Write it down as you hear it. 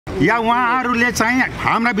या उहाँहरूले चाहिँ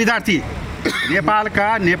हाम्रा विद्यार्थी नेपालका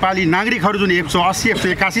नेपाली नागरिकहरू जुन 180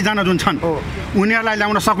 181 जना जुन छन् उनीहरूलाई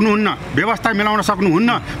ल्याउन सक्नुहुन्न, व्यवस्था मिलाउन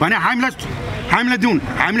सक्नुहुन्न भने हामीले दिउँ,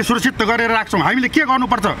 हामीले सुरक्षित गरेर राख्छौँ। हामीले के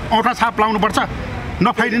गर्नुपर्छ? औँठा छाप लाउनुपर्छ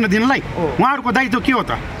नफैलिन दिनलाई। उहाँहरूको दायित्व के हो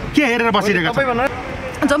त? के हेरेर बसिरहेका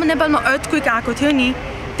छन्? जब नेपालमा अर्थक्वेक आएको थियो नि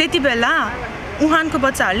त्यति बेला उहाँको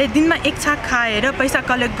बच्चाहरूले दिनमा 1 छाक खाएर पैसा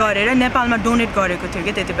कलेक्ट गरेर नेपालमा डोनेट गरेको थियो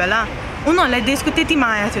कि त्यति बेला। उनीहरूलाई देशको त्यति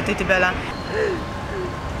माया थियो त्यति बेला।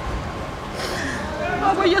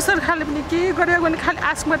 अब यो सरकारले पनि के गर्यो भने खालि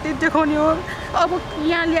आश मात्रै देखाउने हो। अब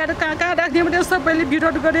यहाँ ल्याएर कहाँ कहाँ राख्ने भने सबैले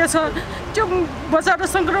विरोध गरेछ। त्यो बच्चाहरू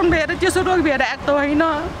सङ्क्रमण भएर त्यसो रोग भएर आएको त होइन।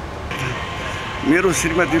 मेरो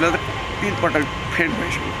श्रीमतीलाई त 3 पटक फेड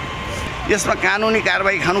भइसक्यो। यसमा कानुनी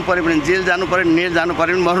कारबाही खानु पर्यो भने जेल जानु पर्यो, नेल जानु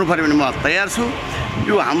पर्यो भने मर्नु पर्यो भने म तयार छु।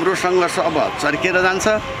 यो हाम्रो सङ्घर्ष अब चर्केर जान्छ,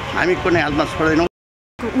 हामी कुनै हालतमा छोड्दैनौँ।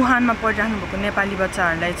 वुहानमा पढिराख्नु भएको नेपाली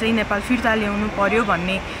बच्चाहरूलाई चाहिँ नेपाल फिर्ता ल्याउनु पर्यो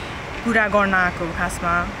भन्ने कुरा गर्न आएको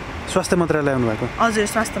खासमा। स्वास्थ्य मन्त्रालय आउनुभएको? हजुर,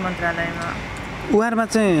 स्वास्थ्य मन्त्रालयमा। वुहानमा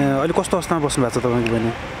चाहिँ अहिले कस्तो अवस्थामा बस्नु भएको छ तपाईँको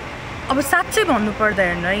बहिनी? अब साँच्चै भन्नुपर्दा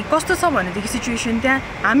हेर्नु है कस्तो छ भनेदेखि सिचुएसन त्यहाँ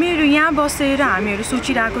हामीहरू यहाँ बसेर हामीहरू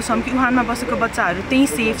सोचिरहेको छौँ कि वुहानमा बसेको बच्चाहरू त्यहीँ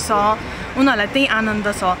सेफ छ, उनीहरूलाई त्यहीँ आनन्द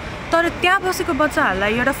छ। तर त्यहाँ बसेको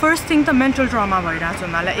बच्चाहरूलाई एउटा फर्स्ट थिङ त मेन्टल ट्रमा भइरहेको छ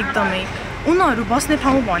उनीहरूलाई एकदमै। उनीहरू बस्ने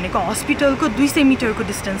ठाउँ भनेको हस्पिटलको 200 मिटरको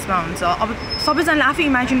डिस्टेन्समा हुन्छ। अब सबैजनाले आफै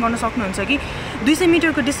इमेजिन गर्न सक्नुहुन्छ कि 200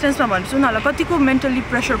 मिटरको डिस्टेन्समा भनेपछि उनीहरूलाई कतिको मेन्टली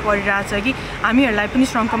प्रेसर परिरहेछ कि हामीहरूलाई पनि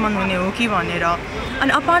सङ्क्रमण हुने हो कि भनेर।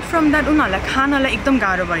 अनि अपार्ट फ्रम द्याट उनीहरूलाई खानलाई एकदम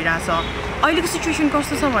गाह्रो भइरहेछ। अहिलेको सिचुएसन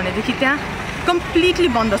कस्तो छ भनेदेखि त्यहाँ कम्प्लिटली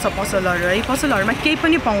बन्द छ पसलहरू है, पसलहरूमा केही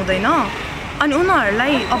पनि पाउँदैन। अनि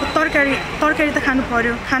उनीहरूलाई अब तरकारी त खानु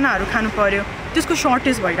पर्यो, खानाहरू खानु पर्यो, त्यसको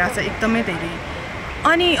सर्टेज भइरहेछ एकदमै धेरै।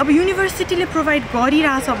 अनि अब युनिभर्सिटीले प्रोभाइड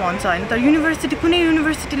गरिरहेछ भन्छ होइन, तर कुनै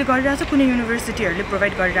युनिभर्सिटीले गरिरहेछ, कुनै युनिभर्सिटीहरूले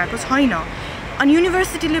प्रोभाइड गरिरहेको छैन। अनि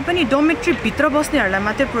युनिभर्सिटीले पनि डोमेट्रीभित्र बस्नेहरूलाई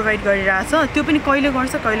मात्रै प्रोभाइड गरिरहेछ, त्यो पनि कहिले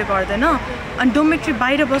गर्छ कहिले गर्दैन। अनि डोमेट्री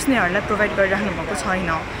बाहिर बस्नेहरूलाई प्रोभाइड गरिराख्नु भएको छैन।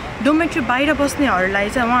 डोमेट्री बाहिर बस्नेहरूलाई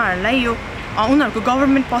चाहिँ उहाँहरूलाई यो उनीहरूको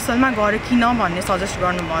गभर्मेन्ट पसलमा गएर किन भन्ने सजेस्ट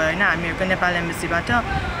गर्नुभयो होइन हामीहरूको नेपाल एम्बेसीबाट।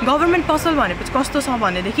 गभर्मेन्ट पसल भनेपछि कस्तो छ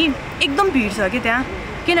भनेदेखि एकदम भिड छ कि त्यहाँ,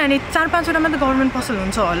 किनभने 4-5 वटा मात्रै गभर्मेन्ट पसल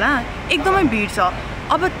हुन्छ होला, एकदमै भिड छ।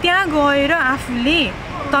 अब त्यहाँ गएर आफूले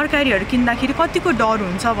तरकारीहरू किन्दाखेरि कतिको डर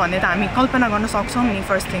हुन्छ भन्ने त हामी कल्पना गर्न सक्छौँ नि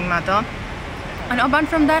फर्स्ट थिङमा त। अनि अपार्ट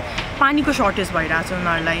फ्रम द्याट पानीको सर्टेज भइरहेको छ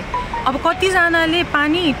उनीहरूलाई। अब कतिजनाले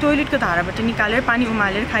पानी टोइलेटको धाराबाट निकालेर पानी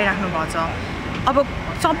उमालेर खाइराख्नु भएको छ। अब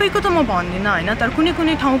सबैको त म भन्दिनँ होइन, तर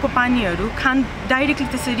कुनै ठाउँको पानीहरू डाइरेक्टली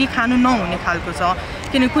त्यसरी खानु नहुने खालको छ,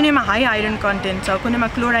 किनभने कुनैमा हाई आइरन कन्टेन्ट छ, कुनैमा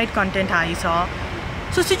क्लोराइड कन्टेन्ट हाई छ।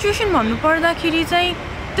 सो सिचुएसन भन्नुपर्दाखेरि चाहिँ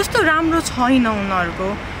त्यस्तो राम्रो छैन उनीहरूको।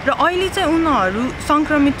 र अहिले चाहिँ उनीहरू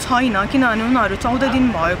सङ्क्रमित छैन किनभने उनीहरू 14 दिन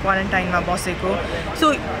भयो क्वारेन्टाइनमा बसेको। सो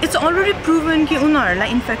इट्स अलरेडी प्रुभन कि उनीहरूलाई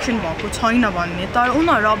इन्फेक्सन भएको छैन भन्ने। तर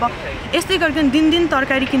उनीहरू अब यस्तै गरिकन दिन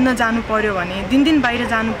तरकारी किन्न जानु पर्यो भने, दिन बाहिर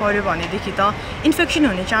जानु पर्यो भनेदेखि त इन्फेक्सन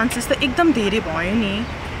हुने चान्सेस त एकदम धेरै भयो नि।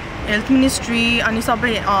 हेल्थ मिनिस्ट्री अनि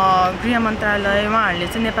सबै गृह मन्त्रालय उहाँहरूले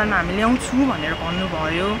चाहिँ नेपालमा हामी ल्याउँछु भनेर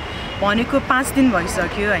भन्नुभयो। भनेको 5 दिन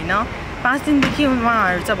भइसक्यो होइन। 5 दिनदेखि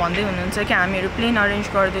उहाँहरू चाहिँ भन्दै हुनुहुन्छ कि हामीहरू प्लेन अरेन्ज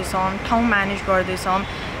गर्दैछौँ, ठाउँ म्यानेज गर्दैछौँ,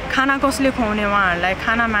 खाना कसले खुवाउने उहाँहरूलाई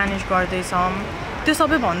खाना म्यानेज गर्दैछौँ, त्यो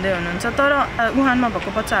सबै भन्दै हुनुहुन्छ। तर वुहानमा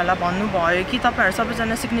भएको बच्चाहरूलाई भन्नुभयो कि तपाईँहरू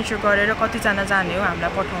सबैजना सिग्नेचर गरेर कतिजना जाने हो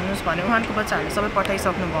हामीलाई पठाउनुहोस् भने उहाँको बच्चाहरूले सबै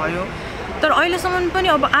पठाइसक्नु भयो। तर अहिलेसम्म पनि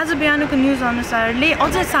अब आज बिहानको न्युज अनुसारले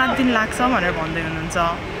अझै 7 दिन लाग्छ भनेर भन्दै हुनुहुन्छ।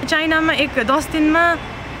 चाइनामा 10 दिनमा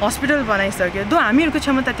हस्पिटल बनाइसक्यो। हामीहरूको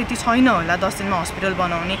क्षमता त्यति छैन होला 10 दिनमा हस्पिटल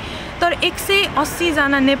बनाउने। तर 180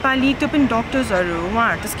 जना नेपाली, त्यो पनि डक्टर्सहरू हो,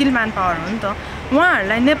 उहाँहरू त स्किल म्यान पावर हो नि त।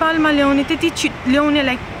 उहाँहरूलाई नेपालमा ल्याउने त्यति ल्याउने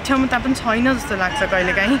क्षमता पनि छैन जस्तो लाग्छ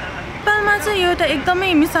कहिलेकाहीँ। नेपालमा चाहिँ एउटा एकदमै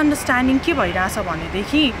मिसअन्डरस्ट्यान्डिङ के भइरहेछ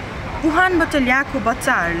भनेदेखि वुहानबाट ल्याएको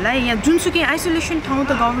बच्चाहरूलाई यहाँ जुनसुकै आइसोलेसन ठाउँ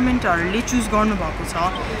त गभर्मेन्टहरूले चुज गर्नुभएको छ।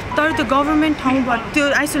 तर त्यो गभर्मेन्ट ठाउँबाट, त्यो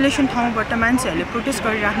आइसोलेसन ठाउँबाट मान्छेहरूले प्रोटेस्ट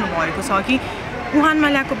गरिराख्नु भएको छ कि वुहानमा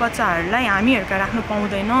ल्याएको बच्चाहरूलाई हामीहरूका राख्नु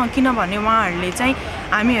पाउँदैन किनभने उहाँहरूले चाहिँ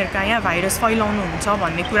हामीहरूका यहाँ भाइरस फैलाउनुहुन्छ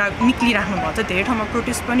भन्ने कुरा निक्लिराख्नु भएको छ। धेरै ठाउँमा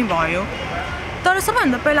प्रोटेस्ट पनि भयो। तर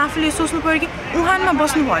सबैभन्दा पहिला आफूले सोच्नु पऱ्यो कि वुहानमा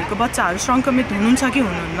बस्नुभएको बच्चाहरू सङ्क्रमित हुनुहुन्छ कि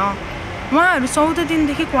हुनुहुन्न। उहाँहरू 14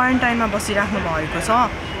 दिनदेखि क्वारेन्टाइनमा बसिराख्नु भएको छ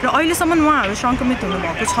र अहिलेसम्म उहाँहरू सङ्क्रमित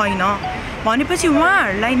हुनुभएको छैन भनेपछि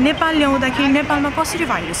उहाँहरूलाई नेपाल ल्याउँदाखेरि नेपालमा कसरी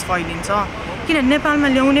भाइरस फैलिन्छ? किन नेपालमा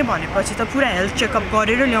ल्याउने भनेपछि त पुरा हेल्थ चेकअप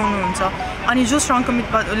गरेर ल्याउनुहुन्छ। अनि जो सङ्क्रमित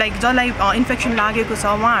जसलाई इन्फेक्सन लागेको छ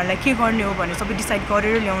उहाँहरूलाई के गर्ने हो भने सबै डिसाइड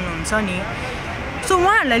गरेर ल्याउनुहुन्छ नि। सो सो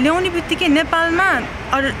उहाँहरूलाई ल्याउने बित्तिकै नेपालमा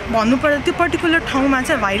भन्नुपर्दा त्यो पर्टिकुलर ठाउँमा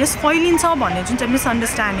चाहिँ भाइरस फैलिन्छ भन्ने जुन चाहिँ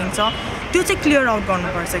मिसअन्डरस्ट्यान्डिङ छ त्यो चाहिँ क्लियर आउट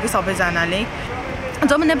गर्नुपर्छ कि सबैजनाले।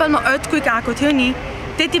 जब नेपालमा अर्थक्वेक आएको थियो नि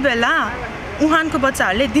त्यति बेला उहानको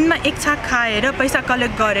बच्चाहरूले दिनमा 1 छाक खाएर पैसा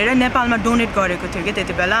कलेक्ट गरेर नेपालमा डोनेट गरेको थियो कि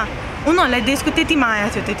त्यति बेला। उनीहरूलाई देशको त्यति माया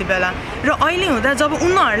थियो त्यति बेला। र अहिले हुँदा जब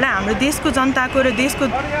उनीहरूलाई हाम्रो देशको जनताको र देशको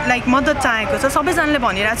लाइक मद्दत चाहेको छ सबैजनाले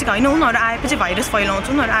भनिरहेको छ कि होइन उनीहरू आएपछि भाइरस फैलाउँछ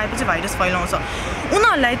उनीहरू आएपछि भाइरस फैलाउँछ।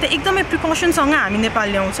 उनीहरूलाई त एकदमै प्रिकसनसँग हामी नेपाल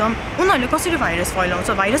ल्याउँछौँ। उनीहरूले कसरी भाइरस फैलाउँछ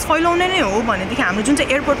भाइरस फैलाउने नै हो भनेदेखि हाम्रो जुन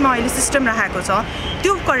चाहिँ एयरपोर्टमा अहिले सिस्टम राखेको छ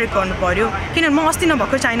त्यो करेक्ट गर्नु पऱ्यो। किनभने म अस्ति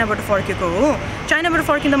नभर्खर चाइनाबाट फर्केको हो। चाइनाबाट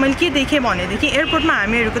फर्किँदा मैले के देखेँ भनेदेखि एयरपोर्टमा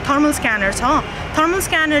हामीहरूको थर्मल स्क्यानर छ। थर्मल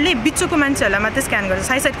स्क्यानरले बिचको मान्छेहरूलाई मात्रै स्क्यान गर्छ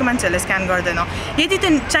साइडको मान्छेहरूले स्क्यान गर्दैन। यदि त्यो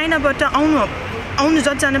चाइनाबाट आउनु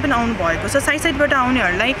जतिजना पनि आउनु भएको छ साइडबाट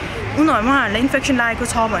आउनेहरूलाई उहाँहरूलाई इन्फेक्सन लागेको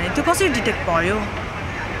छ भने त्यो कसरी डिटेक्ट भयो?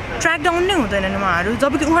 ट्र्याक डाउन नै हुँदैनन् उहाँहरू।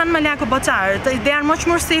 जबकि उहानमा ल्याएको बच्चाहरू त they are much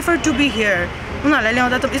more safer to be here. उनीहरूलाई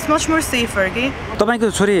ल्याउँदा त इट्स मच मोर सेफर कि।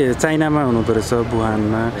 तपाईँको छोरी चाइनामा हुनुहुँदो रहेछ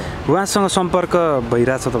वुहानमा, उहाँसँग सम्पर्क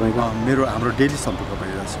भइरहेछ तपाईँको? हाम्रो डेली सम्पर्क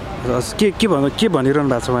भइरहेछ। के भनिरहनु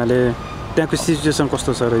भएको छ उहाँले? त्यहाँको सिचुएसन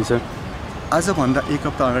कस्तो छ रहेछ? आजभन्दा 1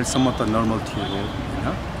 हप्ता अगाडिसम्म त नर्मल थियो होइन।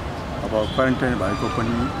 अब क्वारेन्टाइन भएको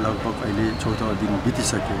पनि लगभग अहिले 14औं दिन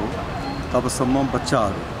बितिसक्यो। तबसम्म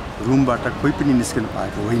बच्चाहरू रुमबाट कोही पनि निस्किन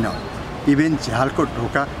पाएको होइन। इभेन झ्यालको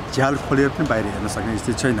ढोका झ्याल खोलेर पनि बाहिर हेर्न सक्ने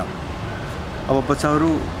स्थिति छैन। अब बच्चाहरू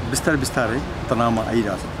बिस्तारै तनावमा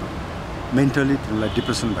आइरहेछ। मेन्टली तिनीहरूलाई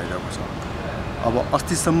डिप्रेसन भइरहेको छ। अब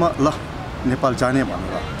अस्तिसम्म ल नेपाल जाने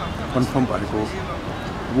भनेर कन्फर्म भएको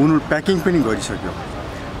उनीहरू प्याकिङ पनि गरिसक्यो।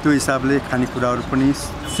 त्यो हिसाबले खानेकुराहरू पनि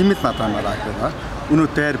सीमित मात्रामा राखेर उनीहरू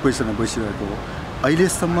तयार पोजिसनमा बसिरहेको हो।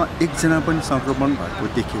 अहिलेसम्म एकजना पनि सङ्क्रमण भएको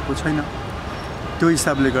देखिएको छैन। त्यो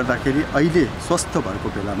हिसाबले गर्दाखेरि अहिले स्वस्थ भएको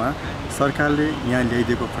बेलामा सरकारले यहाँ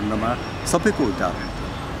ल्याइदिएको खण्डमा सबैको उद्धार हुन्थ्यो।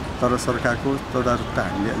 तर सरकारको तदारुकता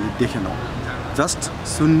हामीले अहिले देखेनौँ। जस्ट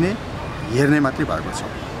सुन्ने हेर्ने मात्रै भएको छ।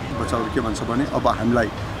 बच्चाहरू के भन्छ भने अब हामीलाई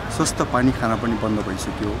स्वस्थ पानी खाना पनि बन्द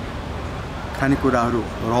भइसक्यो। खानेकुराहरू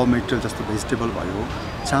र मेटेरियल जस्तो भेजिटेबल भयो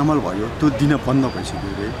चामल भयो त्यो दिन बन्द भइसक्यो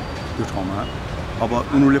अरे त्यो ठाउँमा। अब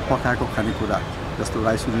उनीहरूले पकाएको खानेकुरा जस्तो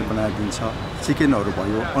राइस उनीहरूले बनाएर दिन्छ, चिकनहरू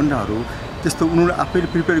भयो अन्डाहरू त्यस्तो उनीहरूले आफैले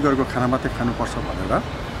प्रिपेयर गरेको खाना मात्रै खानुपर्छ भनेर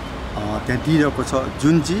त्यहाँ दिइरहेको छ।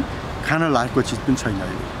 जुन चाहिँ खाना लागेको चिज पनि छैन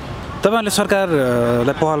अहिले। तपाईँहरूले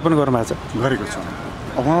सरकारलाई पहल पनि गर्नुभएको छ? गरेको छ।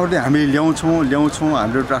 उहाँहरूले हामीले ल्याउँछौँ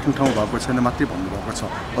हाम्रो राख्ने ठाउँ भएको छैन मात्रै भन्नुभएको छ।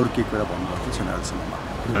 अरू केही कुरा भन्नुभएको छैन अहिलेसम्म।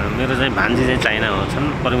 मेरो चाहिँ भान्जी चाहिँ चाइना छन्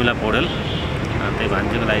प्रमिला पौडेल। त्यही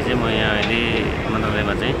भान्जीको लागि चाहिँ म यहाँ अहिले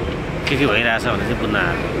मन्त्रालयमा चाहिँ के भइरहेछ भने चाहिँ बुझ्न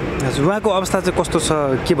आएको। हजुर उहाँको अवस्था चाहिँ कस्तो छ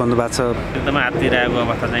के भन्नुभएको छ? एकदमै हात्तिरहेको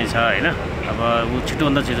अवस्था चाहिँ छ होइन। अब ऊ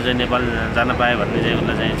छिटोभन्दा छिटो चाहिँ नेपाल जान पायो भन्ने चाहिँ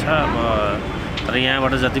उसलाई चाहिँ छ। अब तर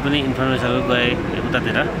यहाँबाट जति पनि इन्फर्मेसनहरू गए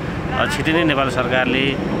उतातिर छिटै नै नेपाल सरकारले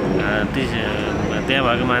त्यहाँ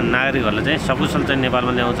भएको नागरिकहरूलाई चाहिँ सकुशल चाहिँ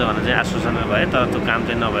नेपालमा ल्याउँछ भनेर चाहिँ आश्वासन भए तर त्यो काम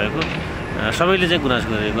चाहिँ नभएको सबैले चाहिँ गुनासो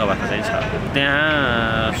गरेको अवस्था चाहिँ छ।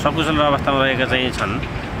 त्यहाँ सकुशल अवस्थामा रहेका चाहिँ छन्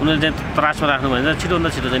उनीहरूले चाहिँ त्रासमा राख्नु भने चाहिँ छिटोभन्दा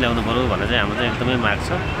छिटो चाहिँ ल्याउनु पऱ्यो भनेर चाहिँ हाम्रो चाहिँ एकदमै माग छ।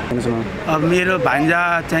 अब मेरो भान्जा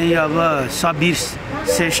चाहिँ अब सबीर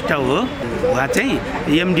श्रेष्ठ हो। उहाँ चाहिँ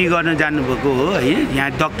एमडी गर्न जानुभएको हो है। यहाँ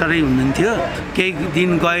डक्टरै हुनुहुन्थ्यो। केही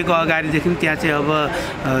दिन गएको अगाडिदेखि त्यहाँ चाहिँ अब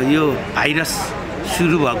यो भाइरस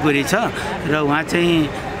सुरु भएको रहेछ र उहाँ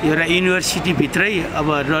चाहिँ एउटा युनिभर्सिटीभित्रै अब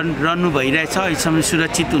रहनु भइरहेछ। अहिलेसम्म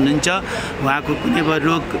सुरक्षित हुनुहुन्छ। उहाँको कुनै अब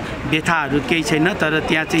रोग व्यथाहरू केही छैन। तर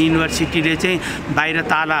त्यहाँ चाहिँ युनिभर्सिटीले चाहिँ बाहिर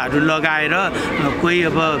तालाहरू लगाएर कोही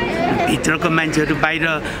अब भित्रको मान्छेहरू बाहिर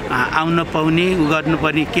आउन पाउने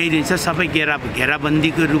गर्नुपर्ने केही रहेछ। सबै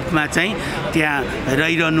घेराबन्दीको रूपमा चाहिँ त्यहाँ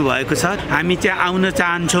रहिरहनु भएको छ। हामी चाहिँ आउन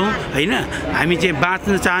चाहन्छौँ होइन। हामी चाहिँ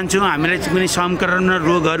बाँच्न चाहन्छौँ। हामीलाई चाहिँ कुनै संक्रमण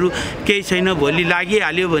रोगहरू केही छैन। भोलि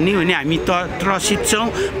लागिहाल्यो भने हामी त्रसित छौँ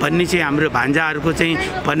भन्ने चाहिँ हाम्रो भान्जाहरूको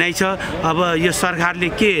चाहिँ भनाइ छ। अब यो सरकारले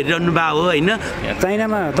के हेरिरहनु भएको हो होइन।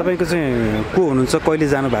 चाइनामा तपाईँको चाहिँ को हुनुहुन्छ कहिले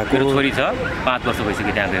जानुभएको? मेरो छोरी छ 5 वर्ष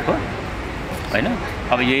भइसक्यो त्यहाँ गएको होइन।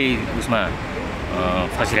 अब यही उसमा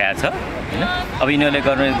फसिरहेको छ होइन। अब यिनीहरूले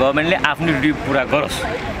गर्ने गभर्मेन्टले आफ्नो ड्युटी पुरा गरोस्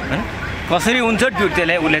होइन। कसरी हुन्छ ड्युटी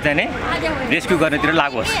त्यसलाई उसले चाहिँ नै रेस्क्यु गर्नेतिर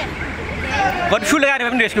लागोस्। कर्फ्यू लगाएर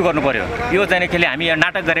पनि रेस्क्यु गर्नु पऱ्यो। यो चाहिँ खेले हामी यहाँ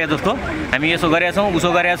नाटक गरेको जस्तो हामी यसो गरेका छौँ उसो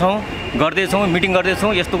गरेका छौँ गर्दैछौँ मिटिङ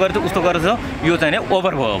गर्दैछौँ यस्तो गर्दैछौँ उस्तो गर्दैछौँ यो चाहिँ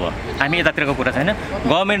ओभर भयो। अब हामी यतातिरको कुरा छैन।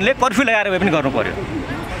 गभर्मेन्टले कर्फ्यू लगाएर भए पनि गर्नु पऱ्यो।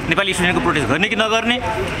 नेपाली स्टुडेन्टको प्रोटेस्ट गर्ने कि नगर्ने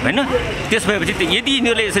होइन। त्यस भएपछि यदि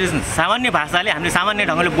यिनीहरूले यसरी सामान्य भाषाले हामीले सामान्य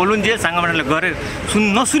ढङ्गले बोलुन्जे सामान्यले गरेर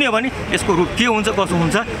नसुन्यो भने यसको रूप के हुन्छ कसो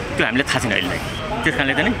हुन्छ त्यो हामीले थाहा छैन अहिले। त्यस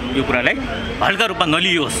कारणले चाहिँ यो कुरालाई हल्का रूपमा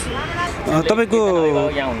नलियोस्। तपाईँको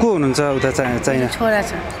को हुनुहुन्छ उता चाइना छोरा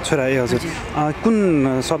छ छोरा ए हजुर कुन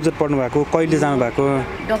सब्जेक्ट पढ्नु भएको कहिले जानु भएको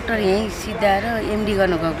डक्टर यहीँ सिधा र एमडी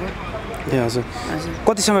गर्न गएको ए हजुर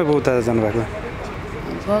कति समय भयो उता जानुभएको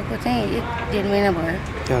गएको चाहिँ 1.5 महिना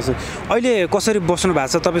भयो हजुर अहिले कसरी बस्नु भएको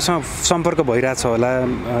छ तपाईँसँग सम्पर्क भइरहेछ होला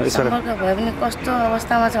सम्पर्क भयो भने कस्तो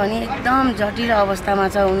अवस्थामा छ भने एकदम जटिल अवस्थामा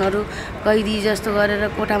छ उनीहरू कैदी जस्तो गरेर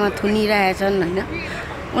कोठामा थुनिरहेछन् होइन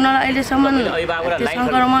उनीहरूलाई अहिलेसम्म त्यो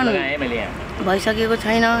सङ्क्रमण भइसकेको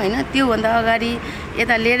छैन होइन त्योभन्दा अगाडि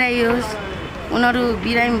यता लिएर आइयोस् उनीहरू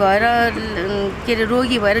बिरामी भएर के अरे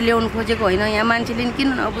रोगी भएर ल्याउनु खोजेको होइन यहाँ मान्छेले किन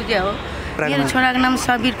नबुझे हो मेरो छोराको नाम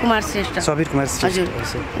सबीर कुमार श्रेष्ठ हजुर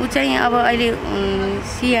ऊ चाहिँ अब अहिले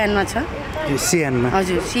सियानमा छ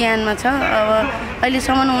हजुर सियानमा छ अब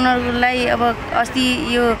अहिलेसम्म उनीहरूलाई अब अस्ति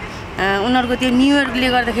यो उनीहरूको त्यो न्यु इयरले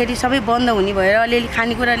गर्दाखेरि सबै बन्द हुने भएर अलिअलि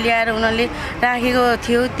खानेकुरा ल्याएर उनीहरूले राखेको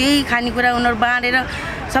थियो त्यही खानेकुरा उनीहरू बाँडेर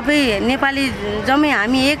सबै नेपाली जम्मै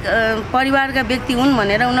हामी एक परिवारका व्यक्ति हुन्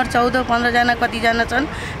भनेर उनीहरू 14-15 जना कतिजना छन्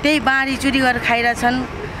त्यही बाँडी चुरी गरेर खाइरहेछन्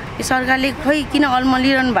सरकारले खोइ किन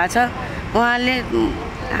अल्मलिरहनु भएको छ उहाँले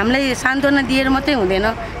हामीलाई सान्त्वना दिएर मात्रै हुँदैन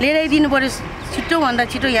लिएर आइदिनु पर्यो छिटोभन्दा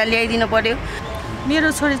छिटो यहाँ ल्याइदिनु पर्यो मेरो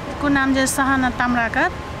छोरीको नाम चाहिँ सहाना ताम्राकार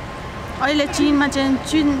अहिले चिनमा चाहिँ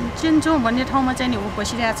चिन्चो भन्ने ठाउँमा चाहिँ ऊ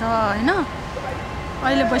बसिरहेछ होइन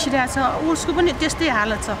अहिले बसिरहेछ उसको पनि त्यस्तै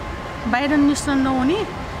हालत छ बाहिर निस्कन नहुने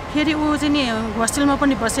फेरि ऊ चाहिँ नि होस्टेलमा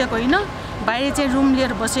पनि बसेको होइन बाहिर चाहिँ रुम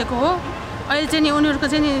लिएर बसेको हो अहिले चाहिँ नि उनीहरूको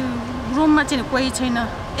चाहिँ नि रुममा चाहिँ कोही छैन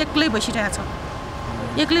एक्लै बसिरहेछ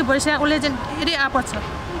एक्लै बसिरहेको उसले चाहिँ धेरै आपत छ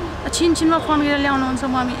छिनछिनमा फोन गरेर ल्याउनुहुन्छ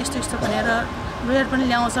मम्मी यस्तो यस्तो भनेर रोएर पनि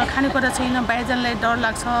ल्याउँछ खानेकुरा छैन बाहिर जानलाई डर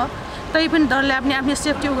लाग्छ तै पनि डरले आफ्नो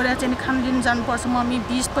सेफ्टी गरेर चाहिँ खाना लिन जानुपर्छ मम्मी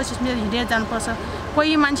 20-25 मिनट हिँडेर जानुपर्छ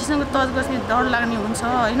कोही मान्छेसँग टच गर्ने डर लाग्ने हुन्छ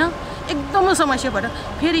होइन एकदमै समस्या भएर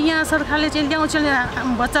फेरि यहाँ सरकारले चाहिँ ल्याउँछ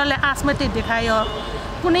बच्चालाई आश मात्रै देखायो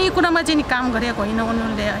कुनै कुरामा चाहिँ काम गरेको होइन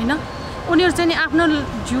उनीहरूले होइन उनीहरू चाहिँ आफ्नो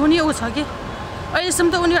जिउने ऊ छ कि अहिलेसम्म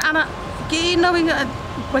त उनीहरू आमा केही नभइ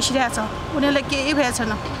बसिरहेछ उनीहरूलाई केही भएको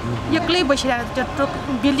छैन एक्लै बसिरहेको त्यो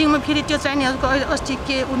बिल्डिङमा फेरि त्यो चाइनिजको अस्ति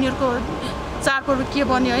के उनीहरूको चाडपर्व के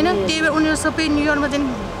बन्यो होइन त्यही भएर उनीहरू सबै न्यु इयरमा चाहिँ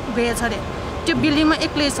गएछ अरे त्यो बिल्डिङमा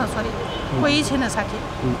एक्लै छ अरे कोही छैन साथी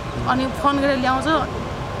अनि फोन गरेर ल्याउँछ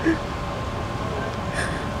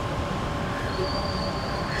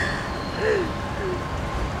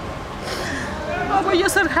अब यो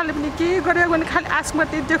सरकारले पनि के गर्यो भने खालि आश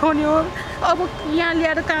मात्रै देखाउने हो अब यहाँ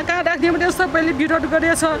ल्याएर कहाँ कहाँ राख्ने भने सबैले विरोध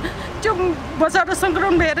गरेछ त्यो बच्चाहरू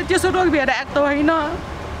सङ्क्रमण भएर त्यसो रोग भएर आएको त होइन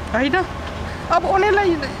होइन अब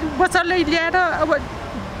उनीहरूलाई बच्चालाई ल्याएर अब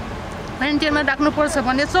क्वारेन्टाइनमा राख्नुपर्छ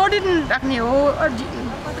भने 14 दिन राख्ने हो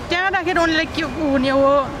त्यहाँ राखेर उनीहरूलाई के हुने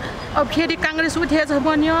हो अब फेरि काङ्ग्रेस उठेछ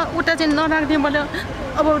भन्यो उता चाहिँ नराख्ने भन्यो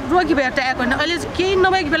अब रोगी भएर त आएको होइन अहिले केही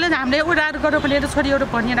नभएको बेला हामीले उडार गर भनेर छोरीहरू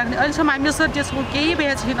भनिराख्ने अहिलेसम्म हामीले सर त्यसको केही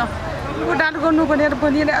भएको छैन उडार गर्नु भनेर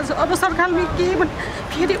भनिरहेको छ अब सरकारले केही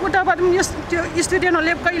फेरि उताबाट पनि त्यो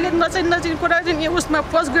स्टुडेन्टहरूले कहिले नचिने कुरा चाहिँ उसमा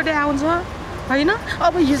पोस्ट गरेर आउँछ होइन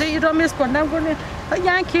अब हिजो रमेश भण्डारको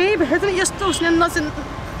यहाँ केही भएको छैन यस्तो उसले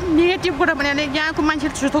नेगेटिभ कुरा भन्यो भने यहाँको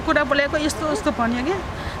मान्छेले झुटो कुरा बोलेको यस्तो यस्तो भन्यो क्या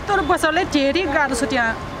तर बच्चालाई धेरै गाह्रो छ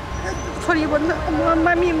त्यहाँ छोरी भन्दा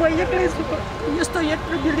मामी म एक्लै छु यस्तो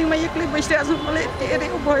बिल्डिङमा एक्लै बसिरहेको छु मलाई धेरै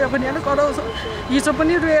भयो भनेर कराउँछ हिजो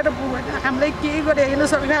पनि रोएर हामीलाई केही गरे होइन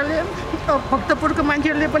सरकारले भक्तपुरको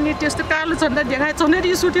मान्छेहरूले पनि त्यस्तो कालो झन्डा देखाए झन्डै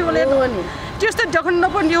रिस उठ्यो भने त्यस्तो देखाउनु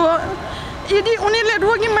नपर्ने हो यदि उनीहरूले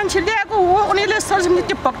रोगी मान्छे ल्याएको हो उनीहरूले सर्जरी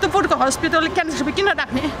त्यो भक्तपुरको हस्पिटलले क्यान्सर किन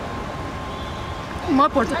राख्ने म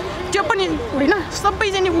पर्छु त्यो पनि होइन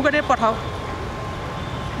सबैजना उ गरेर पठाऊ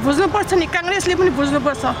बुझ्नुपर्छ नि काङ्ग्रेसले पनि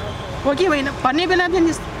बुझ्नुपर्छ हो कि होइन भन्ने बेला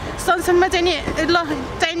चाहिँ संसदमा चाहिँ नि ल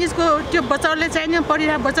चाइनिजको त्यो बच्चाहरूले चाइनिज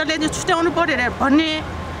पढिरहेको बच्चाले चाहिँ छुट्याउनु पऱ्यो अरे भन्ने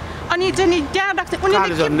अनि चाहिँ नि त्यहाँ राख्छ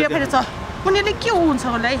उनीहरूले के बेफेर छ उनीहरूले के हुन्छ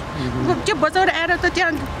होला है त्यो बच्चाहरू आएर त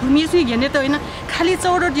त्यहाँ घुमिसुई घेर्ने त होइन खालि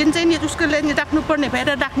 14 दिन चाहिँ नि उसको लागि राख्नुपर्ने भएर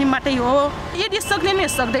राख्ने मात्रै हो यदि सक्दैन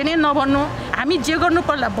सक्दैन नभन्नु हामी जे गर्नु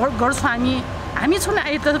पर्ला गर्छौँ हामी छौँ न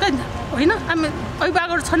त होइन हामी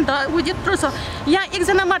अभिभावकहरू छ नि त ऊ यत्रो छ यहाँ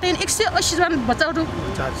एकजना मात्रै 180 जना बच्चाहरू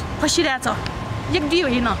फसिरहेछ एक दुई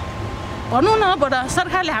होइन भनौँ न बडा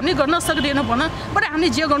सरकारले हामीले गर्न सक्दैन भन बडा हामीले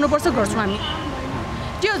जे गर्नुपर्छ गर्छौँ हामी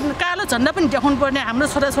त्यो कालो झन्डा पनि देखाउनु पर्ने हाम्रो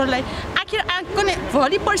छोराछोरीलाई आखिर आएको नै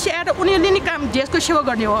भोलि पर्सि आएर उनीहरूले नै काम देशको सेवा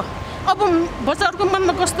गर्ने हो अब बच्चाहरूको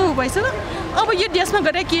मनमा कस्तो भएछ अब यो देशमा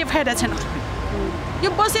गरेर केही फाइदा छैन यो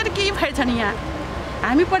बसेर केही फाइदा छैन यहाँ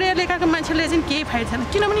हामी पढेर लेखाएको मान्छेले चाहिँ केही फाइदा छैन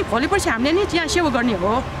किनभने भोलि पर्सि हामीले नि त्यहाँ सेवा गर्ने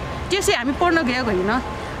हो त्यसै हामी पढ्न गएको होइन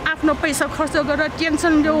आफ्नो पैसा खर्च गरेर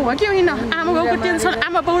टेन्सन ल्याऊ हो कि होइन आमा बाउको टेन्सन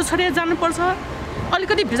आमा बाउ छोडेर जानुपर्छ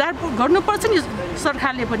अलिकति विचार गर्नुपर्छ नि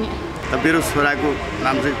सरकारले पनि। मेरो छोराको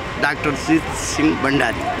नाम चाहिँ डाक्टर जित सिंह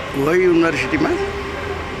भण्डारी वही युनिभर्सिटीमा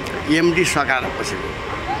एमडी सकाएर बसेको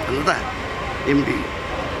भन्नु त एमडी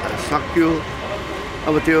सक्यो।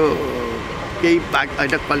 अब त्यो केही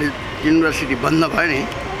अहिले कलेज युनिभर्सिटी बन्द भयो नि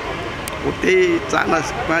त्यही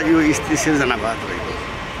चानकमा यो स्थिति सिर्जना भयो तपाईँको।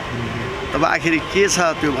 तब आखिर के छ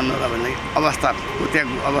त्यो भन्नु त भने अवस्थाको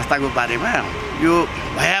त्यहाँको अवस्थाको बारेमा यो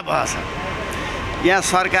भयावह छ। यहाँ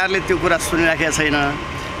सरकारले त्यो कुरा सुनिराखेको छैन।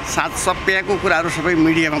 त्यहाँको कुराहरू सबै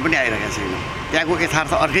मिडियामा पनि आइरहेको छैन। त्यहाँको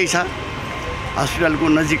यथार्थ अर्कै छ। हस्पिटलको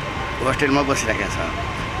नजिक होस्टेलमा बसिरहेको छ।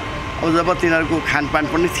 अब जब तिनीहरूको खानपान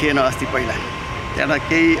पनि थिएन अस्ति पहिला त्यहाँ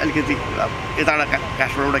केही अलिकति यताबाट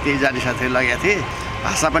काठमाडौँबाट केही जाने साथीहरू लगेका थिए।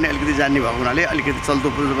 भाषा पनि अलिकति जान्ने भएको हुनाले अलिकति चल्दो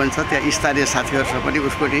पुल्दो पनि छ। त्यहाँ स्थानीय साथीहरूसँग पनि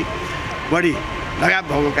उसको नि बढी लगाव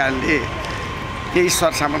भएको कारणले केही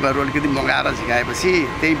सरसामानहरू अलिकति मगाएर झिकाएपछि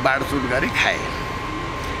त्यही बाँडचुँड गरी खाए।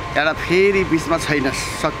 एउटा फेरि बिचमा छैन,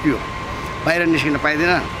 सकियो। बाहिर निस्किन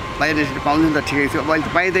पाइँदैन। बाहिर निस्किन पाउँदैन त ठिकै थियो। अब अहिले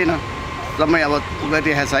त पाइँदैन। जम्मै अब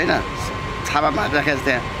गरिरहेको छ होइन, छापा मारिराखेको छ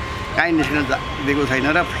त्यहाँ, काहीँ निस्किन दिएको छैन।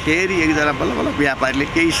 र फेरि एकजना बल्ल बल्ल व्यापारीले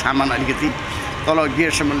केही सामान अलिकति तल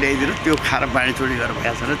गेटसम्म ल्याइदिएर त्यो खाएर बाँडीचुँडी गरेर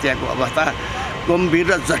भएको छ। र त्यहाँको अवस्था गम्भीर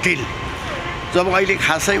र जटिल। जब अहिले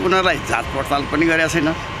खासै उनीहरूलाई जाँच पडताल पनि गरेको छैन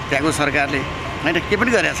त्यहाँको सरकारले होइन, के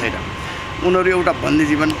पनि गरेको छैन। उनीहरू एउटा बन्दी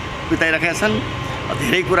जीवन बिताइरहेका छन्।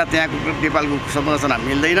 धेरै कुरा त्यहाँको नेपालको संरचना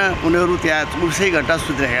मिल्दैन। उनीहरू त्यहाँ 24 घन्टा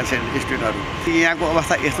सुतिरहेका छन् स्टुडेन्टहरू। यहाँको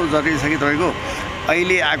अवस्था यस्तो जटिल छ कि तपाईँको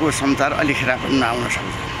अहिले आएको समाचार अलिखेर पनि नआउन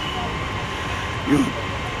सक्छ। यो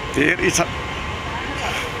धेरै छ।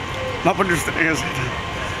 म पनि सुतिरहेको छैन।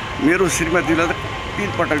 मेरो श्रीमतीलाई त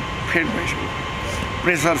 3 पटक फेड भइसक्यो।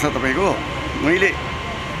 प्रेसर छ तपाईँको। मैले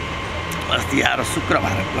अस्ति आएर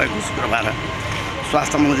गएको शुक्रबार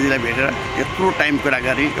स्वास्थ्य मन्त्रीलाई भेटेर यत्रो टाइम कुरा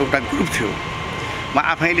गरेँ। एउटा ग्रुप थियो, म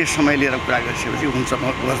आफैले समय लिएर कुरा गरिसकेपछि हुन्छ म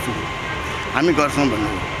गर्छु, हामी गर्छौँ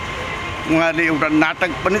भन्नुभयो। उहाँहरूले एउटा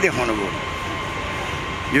नाटक पनि देखाउनु भयो।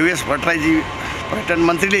 युएस भट्टराईजी पर्यटन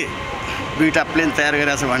मन्त्रीले 2टा प्लेन तयार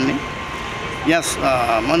गरेको छ भन्ने,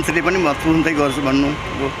 यहाँ मन्त्रीले पनि म तुरुन्तै गर्छु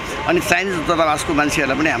भन्नुभयो। अनि चाइनिज दूतावासको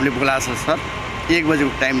मान्छेहरूलाई पनि हामीले बोलाएको छ, सर 1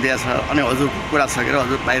 बजेको टाइम दिएको छ, अनि हजुरको कुरा सकेर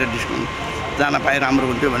हजुर बाहिर जान पाए राम्रो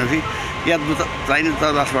हुन्थ्यो भनेपछि यहाँ चाइनिज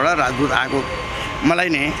दूतावासबाट राजदूत आएको मलाई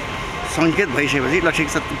नै सङ्केत भइसकेपछि ल ठिक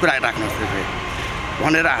छ कुरा राख्नुहोस् त्यसो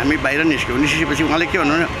भनेर हामी बाहिर निस्क्यौँ। निस्केपछि उहाँले के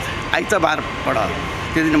भन्नु, आइतबारबाट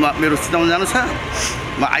त्यो दिन मेरो चिताउन जानु छ,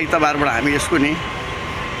 म आइतबारबाट हामी यसको नि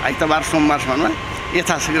आइतबार सोमबारसम्ममा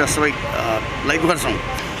यथाशीघ्र सबैलाई गर्छौँ।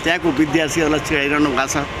 त्यहाँको विद्यार्थीहरूलाई चिराइरहनु भएको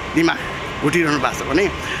छ, दिमाग घुटिरहनु भएको छ भने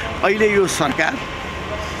अहिले यो सरकार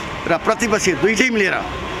र प्रतिपक्ष दुइटै मिलेर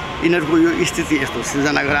यिनीहरूको यो स्थिति यस्तो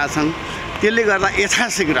सिर्जना गरेका छन्। त्यसले गर्दा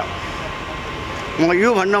यथाशीघ्र म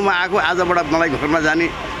यो भन्नमा आएको आजबाट मलाई घरमा जाने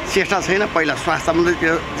चेष्टा छैन। पहिला स्वास्थ्य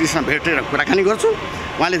मन्त्रीजीसँग भेटेर कुराकानी गर्छु,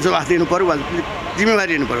 उहाँले जवाफ दिनु पऱ्यो वा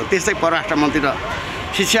जिम्मेवारी लिनु पऱ्यो। त्यस्तै परराष्ट्र मन्त्री र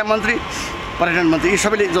शिक्षा मन्त्री पर्यटन मन्त्री यी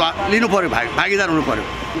सबैले जवाफ लिनु पऱ्यो, भागीदार हुनु पऱ्यो।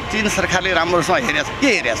 चीन सरकारले राम्रोसँग हेरेको छ, के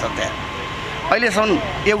हेरेको छ त्यहाँ अहिलेसम्म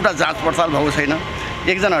एउटा जाँच पडताल भएको छैन।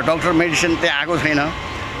 एकजना डक्टर मेडिसिन त्यहाँ आएको छैन।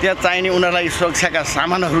 त्यहाँ चाहिने उनीहरूलाई सुरक्षाका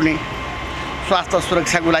सामानहरू नि स्वास्थ्य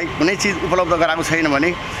सुरक्षाको लागि कुनै चिज उपलब्ध गराएको छैन भने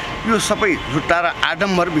यो सबै झुट्टा र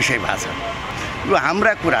आडम्बर विषय भएको छ। यो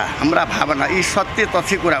हाम्रा कुरा, हाम्रा भावना, यी सत्य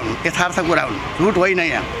तथ्य कुरा हुन्, यथार्थ कुरा हुन्, झुट होइन।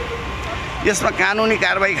 यहाँ यसमा कानुनी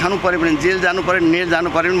कारबाही खानु पऱ्यो भने जेल जानु पऱ्यो, नेल जानु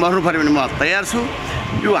पऱ्यो भने, मर्नु पऱ्यो भने म तयार छु।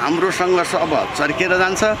 यो हाम्रो सङ्घर्ष अब चर्केर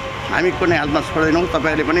जान्छ। हामी कुनै हालमा छोड्दैनौँ।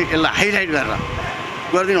 तपाईँहरूले पनि यसलाई हाइलाइट गरेर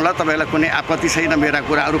गरिदिनु होला। तपाईँहरूलाई कुनै आपत्ति छैन मेरा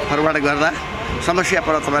कुराहरू फरवार्ड गर्दा। समस्या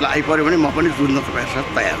पर तपाईँलाई आइपऱ्यो भने म पनि जुझ्न तपाईँहरूसँग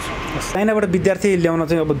तयार छु। चाइनाबाट विद्यार्थी ल्याउन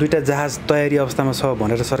चाहिँ अब 2टा जहाज तयारी अवस्थामा छ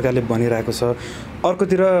भनेर सरकारले भनिरहेको छ।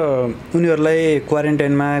 अर्कोतिर उनीहरूलाई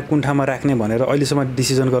क्वारेन्टाइनमा कुन ठाउँमा राख्ने भनेर अहिलेसम्म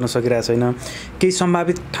डिसिजन गर्न सकिरहेको छैन। केही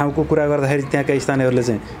सम्भावित ठाउँको कुरा गर्दाखेरि त्यहाँका स्थानीयहरूले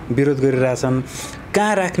चाहिँ विरोध गरिरहेछन्।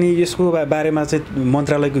 कहाँ राख्ने यसको बारेमा चाहिँ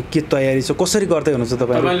मन्त्रालयको के तयारी छ, कसरी गर्दै हुनुहुन्छ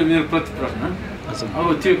तपाईँले? मेरो प्रति प्रश्न अब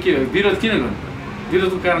त्यो के विरोध किन गर्नु?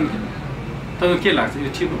 विरोधको कारण के? तपाईँलाई के लाग्छ यो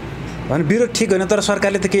ठिक हो भने? विरोध ठिक होइन, तर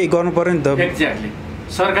सरकारले त केही गर्नु पऱ्यो नि त। एक्ज्याक्टली।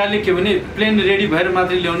 सरकारले के भने प्लेन रेडी भएर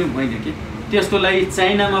मात्रै ल्याउने होइन कि त्यसको लागि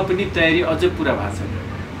चाइनामा पनि तयारी अझै पुरा भएको छैन।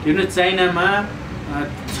 किनभने चाइनामा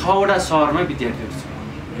 6वटा सहरमा विद्यार्थीहरू छ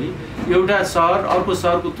है। एउटा सहर अर्को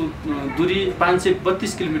सहरको दूरी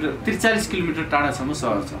 532 किलोमिटर 43 किलोमिटर टाढासम्म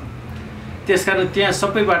सहर छ। त्यसकारण त्यहाँ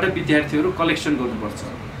सबैबाट विद्यार्थीहरू कलेक्सन गर्नुपर्छ।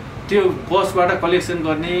 त्यो बसबाट कलेक्सन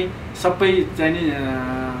गर्ने सबै चाहिने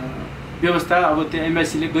व्यवस्था अब त्यो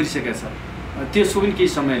एम्बेसीले गरिसकेको छ। त्यसको पनि केही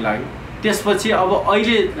समय लाग्यो। त्यसपछि अब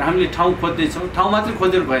अहिले हामीले ठाउँ खोज्दैछौँ। ठाउँ मात्रै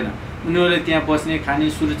खोजेर भएन, उनीहरूले त्यहाँ बस्ने खाने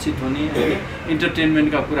सुरक्षित हुने होइन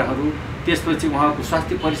इन्टरटेनमेन्टका कुराहरू त्यसपछि उहाँको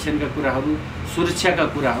स्वास्थ्य परीक्षणका कुराहरू सुरक्षाका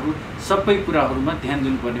कुराहरू सबै कुराहरूमा ध्यान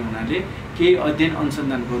दिनुपर्ने हुनाले केही अध्ययन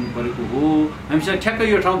अनुसन्धान गर्नु परेको हो। हामीसँग ठ्याक्कै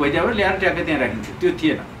यो ठाउँ भइदियो भने ल्याएर ट्याक्कै त्यहाँ राखिन्छ त्यो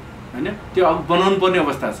थिएन होइन त्यो अब बनाउनु पर्ने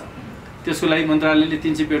अवस्था छ। त्यसको लागि मन्त्रालयले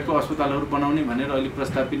 300 बेडको अस्पतालहरू बनाउने भनेर अहिले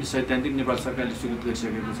प्रस्ताव पनि सैद्धान्तिक नेपाल सरकारले स्वीकृत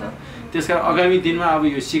गरिसकेको छ। त्यसकारण आगामी दिनमा अब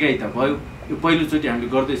यो सिकाइ त भयो, यो पहिलोचोटि हामीले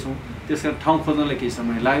गर्दैछौँ। त्यसकारण ठाउँ खोज्नलाई केही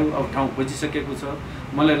समय लाग्यो, अब ठाउँ खोजिसकेको छ।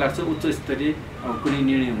 मलाई लाग्छ उच्च स्तरीय अब कुनै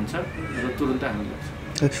निर्णय हुन्छ र तुरुन्त हामी लाग्छ।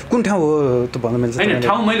 कुन ठाउँ हो त भन्न मिल्छ? होइन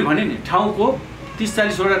ठाउँ मैले भने नि ठाउँको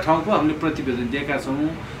 30-40वटा ठाउँको हामीले प्रतिवेदन दिएका छौँ।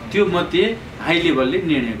 त्यो मध्ये हाई लेभलले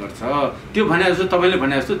निर्णय गर्छ। त्यो भने जस्तो तपाईँले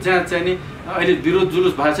भने जस्तो जहाँ चाहिँ नि अहिले विरोध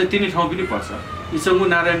जुलुस भएको छ तिनी ठाउँ पनि पर्छ। इसङ्गु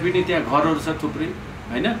नारायण पनि त्यहाँ घरहरू छ थुप्रै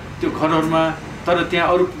होइन, त्यो घरहरूमा तर त्यहाँ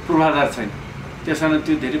अरू पूर्वाधार छैन, त्यस कारण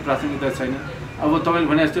त्यो धेरै प्राथमिकता छैन। अब तपाईँले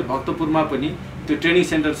भने जस्तो भक्तपुरमा पनि त्यो ट्रेनिङ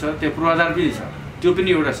सेन्टर छ, त्यहाँ पूर्वाधार पनि छ, त्यो पनि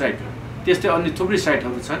एउटा साइट हो। त्यस्तै अन्य थुप्रै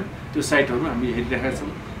साइटहरू छन्, त्यो साइटहरू हामीले हेरिरहेका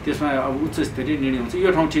छौँ। त्यसमा अब उच्च स्तरीय निर्णय हुन्छ।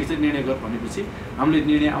 यो ठाउँ ठिक छ निर्णय गर भनेपछि हामीले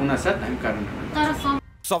निर्णय आउनासाथ हामी कार्यान्वयन गर्छौँ।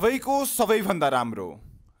 सबैको सबैभन्दा राम्रो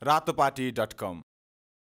रातोपाटी.com